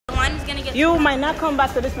gonna get. You might not come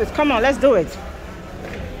back to this place. Come on, let's do it.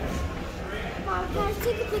 Mom, can I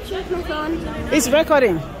take a picture with my phone? It's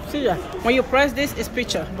recording. See ya. When you press this, it's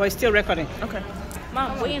picture, but it's still recording. Okay.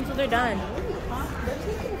 Mom, wait until they're done.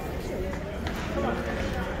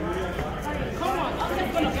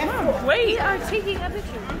 Mom, wait. We are taking a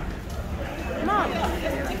picture. Mom.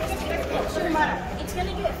 It's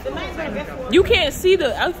gonna get. You can't see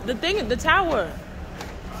the thing, the tower.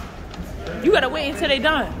 You gotta wait until they're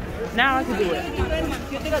done. Now I can do it.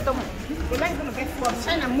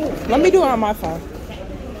 Let me do it on my phone.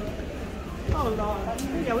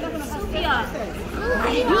 Sophia.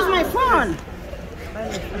 Use my phone.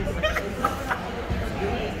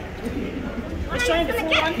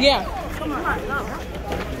 Yeah. Come on.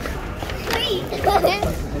 Wait.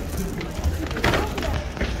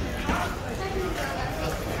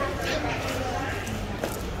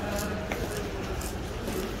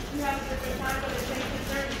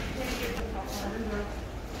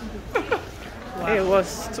 It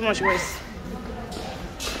was too much waste.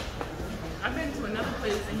 I've been to another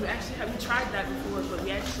place and we tried that before, but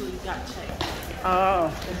we actually got checked. Oh,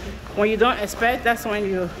 when you don't expect, that's when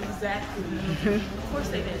you. Exactly. Of course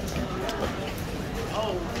they did.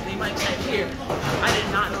 Oh, they might check here. I did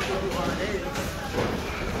not know they do all this.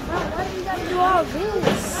 Why do you gotta do all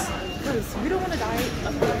this? Because we don't want to die.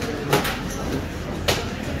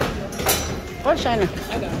 Oh, China. I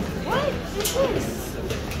got it. What is this?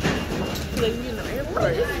 Like we in the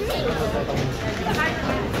airport.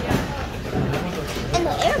 In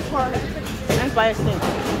the airport? Empire State.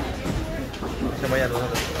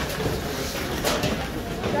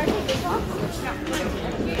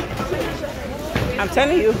 I'm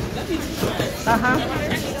telling you.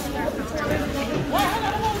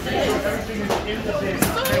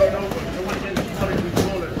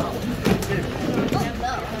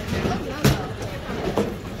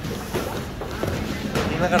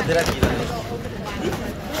 Una cartera aquí.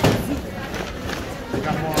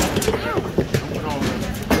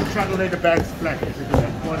 Try to lay the bags flat.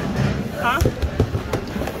 Huh?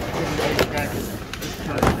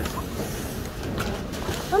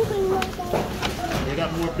 Something like that. They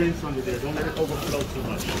got more bins under there. Don't let it overflow too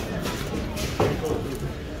much.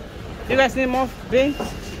 You guys need more bins?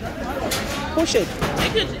 Push it.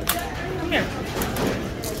 Come here.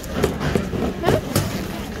 Huh?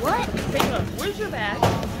 What? Where's your bag?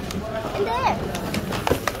 In there.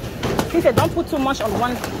 He said, don't put too much on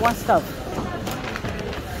one stuff.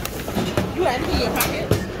 You had it in your pocket?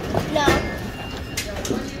 No.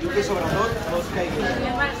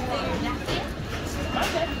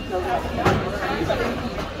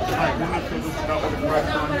 Alright, we're not going to start with the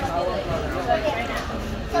price on it.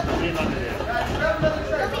 Bin under there.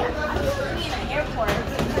 In an airport.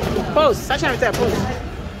 Pose. Such a pose.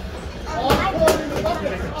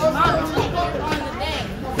 Mom, on the thing.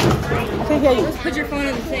 I can hear you. Put your phone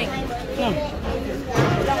on the thing.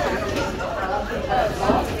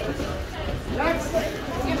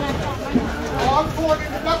 All four in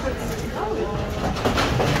the buckets.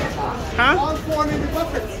 Huh? All four in the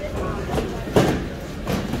buckets.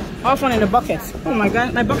 Off one in the bucket. Oh my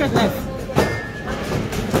god, my bucket left.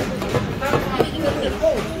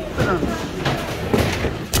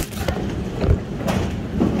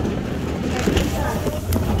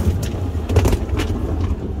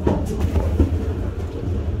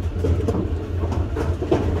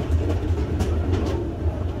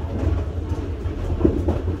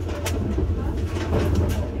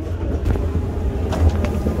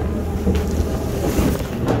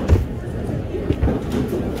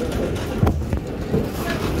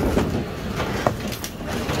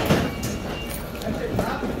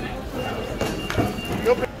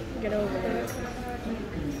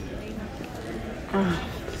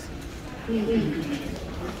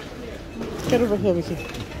 Get over here with you.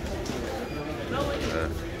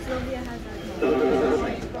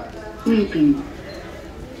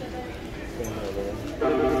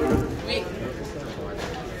 Wait.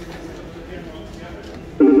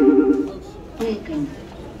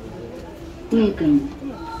 Welcome.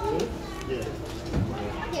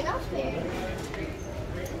 Yeah, that's fair.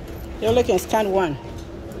 You're looking at scan one.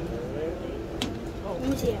 Let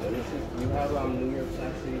me see it. You have New York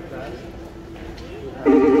City Pass?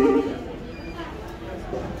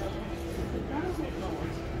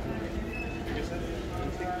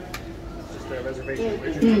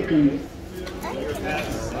 Welcome.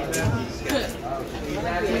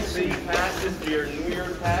 City passes, your New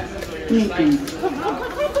York passes, or your Welcome.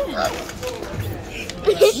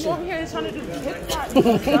 Over here trying to do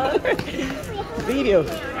Video.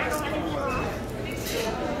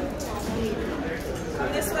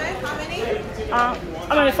 this way. How many?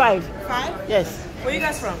 How many? 5? 5? Yes. Where you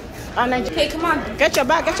guys from? Nigeria. Hey, come on. Get your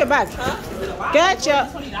bag. Get your bag. Huh? Get your.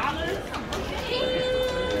 $20?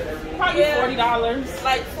 Probably $40.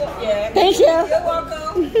 Like, yeah. Thank you. You're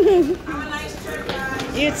welcome. Have a nice trip,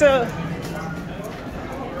 guys. You too.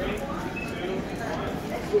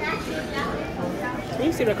 Can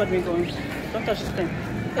you see record me going? Don't touch the screen.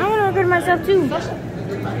 I want to record myself too.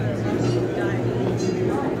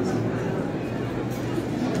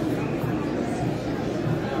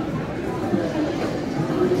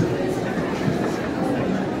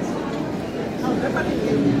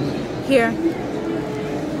 Here.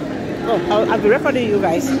 Oh, I'll be recording you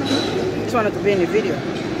guys. Just wanted to be in the video.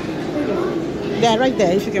 Yeah, right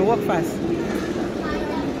there. If you can walk fast.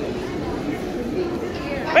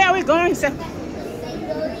 Where are we going, sir?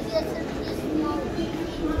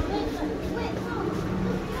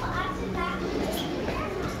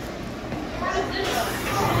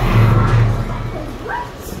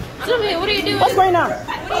 Jimmy, what are you doing? What's going on?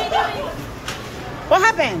 What are you doing? What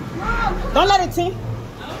happened? Don't let it see.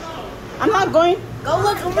 I'm not going. Go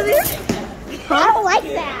look over there. I don't like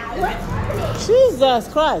that. What's happening? Jesus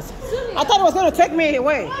Christ. I thought it was going to take me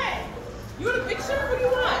away. What? You want a picture? What do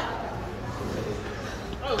you want?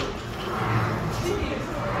 Oh.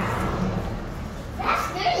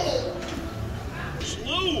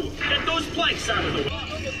 Slow! Get those planks out of the way.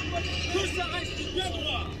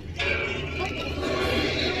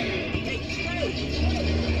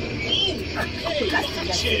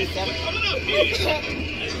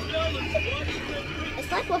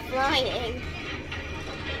 It's like we're flying.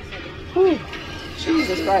 Whew.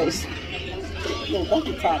 Jesus Christ. No, don't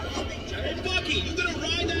be tired. Hey, Bucky, you gonna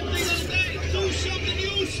ride that thing all day? Do something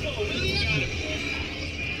useful, will you?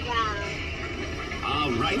 Wow.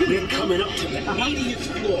 All right, we're coming up to the 80th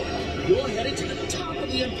floor. You're headed to the top of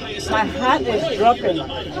the Empire State. My heart is dropping.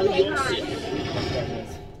 I'm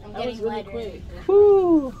getting lighter.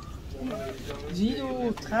 Whew.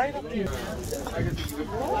 Gino, try it up here.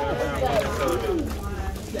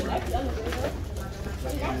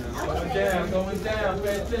 Going down.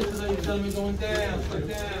 Pay attention, so you're telling me going down. Going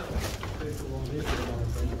down.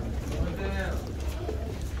 Going down.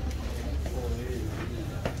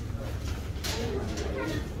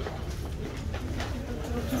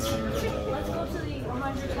 Let's go to the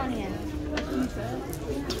 120th.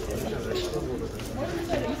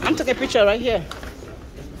 I'm taking a picture right here.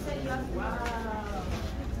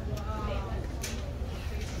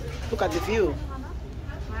 Look at the view.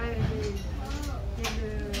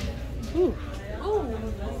 Ooh. Oh,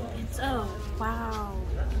 it's wow.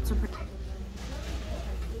 It's a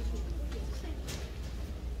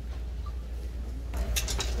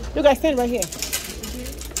You guys stand right here.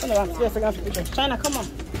 Hold on, see a second picture. China, come on.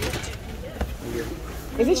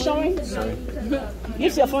 Is it showing?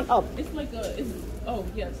 Use your phone up. It's like a, oh,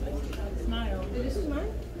 yes. Smile. Is this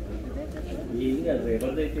smile?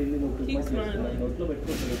 Keep smiling.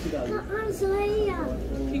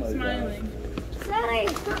 Keep smiling. Sorry,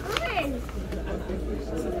 come on.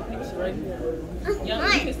 Right here.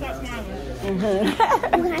 Yeah, you can stop smiling.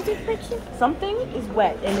 Can I take a picture? Something is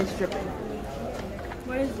wet and it's dripping.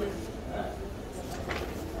 What is this?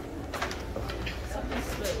 Something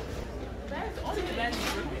spilled. That's only the bag is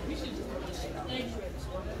dripping. We should just throw this shit out.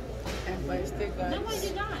 Empire State, guys. No, I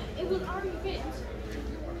did not. It was already fit.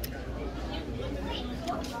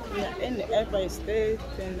 Yeah, in the Empire State,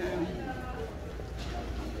 and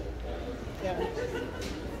yeah,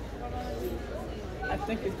 I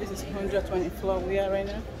think this is 120th floor we are right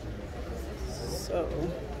now. So,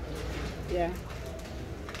 yeah.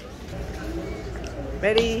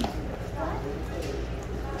 Ready?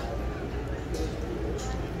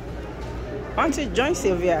 Why don't you join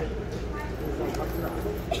Sylvia?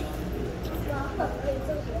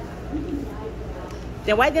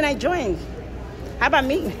 Then why didn't I join? How about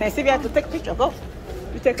me? And Sylvia have to take a picture. Go.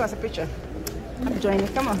 You take us a picture. I'm joining.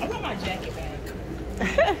 Come on. I want my jacket back.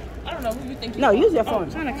 I don't know who you think you No, are. use your phone.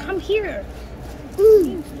 Trying to come here.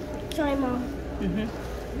 Sorry, Mom.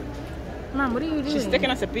 Mom, what are you doing? She's taking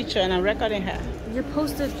us a picture and I'm recording her. You're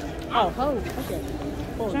posted. Oh, Post. okay.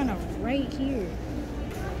 Trying to right here.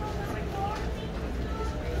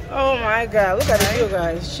 Oh my God, look at the view,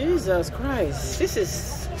 guys. Jesus Christ. This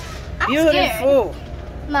is I'm beautiful.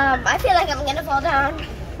 Mom, I feel like I'm gonna fall down.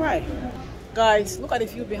 Right. Guys, look at the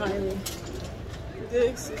view behind me.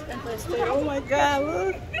 This is Empire State. Oh my God,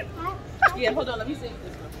 look. Yeah, hold on. Let me see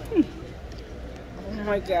this. Oh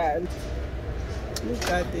my God. Look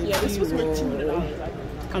at the Yeah, this was worth view.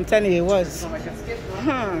 $200. I'm telling you, it was.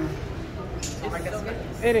 Huh.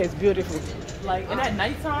 It is beautiful. Like, and at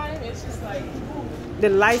nighttime, it's just like, The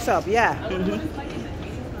lights up, yeah. I don't know what it's like in the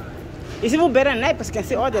daytime. It's even better at night because you can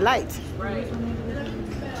see all the lights.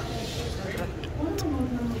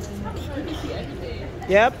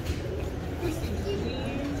 Yep.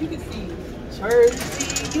 You can see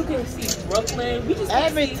Jersey. You can see Brooklyn. We just can't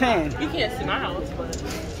Everything. See, you can't see my house, but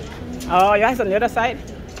Oh, your house on the other side?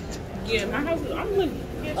 yeah, my house. I'm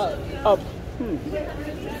living Up.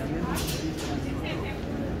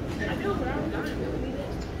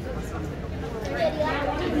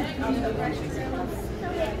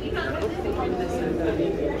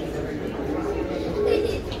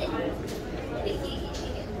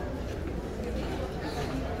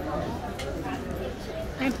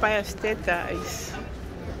 Empire State guys.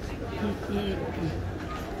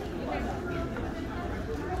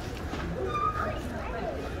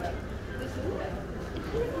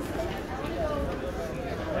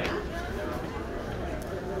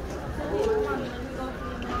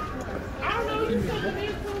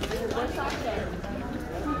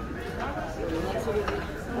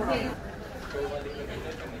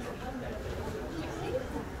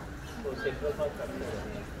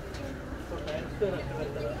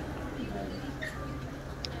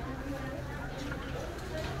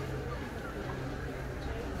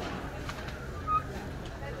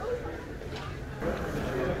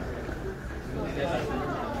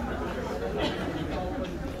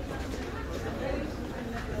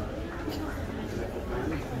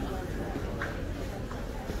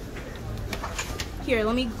 Here,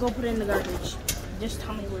 let me go put it in the garbage. Just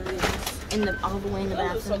tell me where it is. In the all the way in the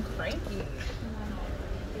bathroom. cranky.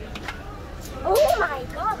 Oh my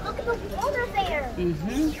god, look at the water there.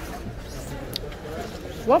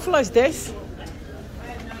 What floor is this?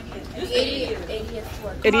 80th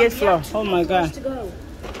floor. 88th floor. Oh my god. To go.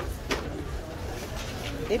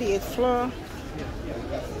 88th floor.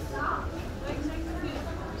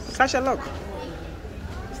 Sasha, look.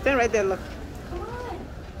 Stand right there, look.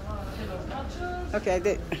 Okay, I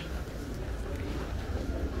did.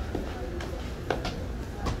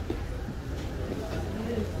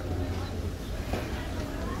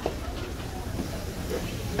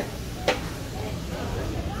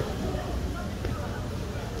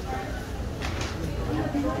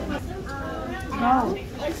 No.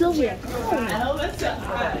 Sylvia. No, that's a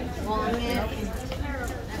high.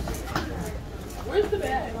 Where's the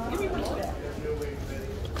bag? Give me my bag.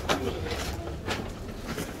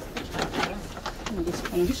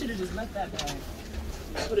 You should have just left that bag.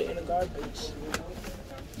 Put it in the garbage.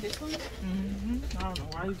 This one? I don't know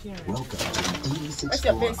why you can't. Welcome to the 86th What's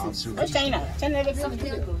your floor business? observation. What's China? China,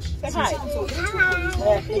 say hi.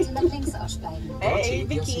 Bitte nach links aussteigen. Hey,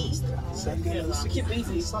 Vicky. Keep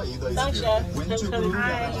easy. Sasha.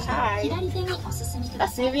 Hi. Hi.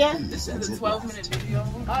 That's Sylvia. This is a 12-minute video.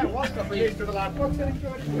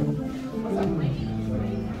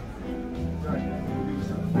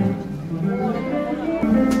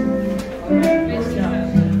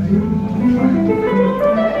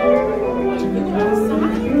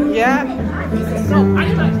 Yeah. So, I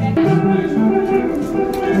need my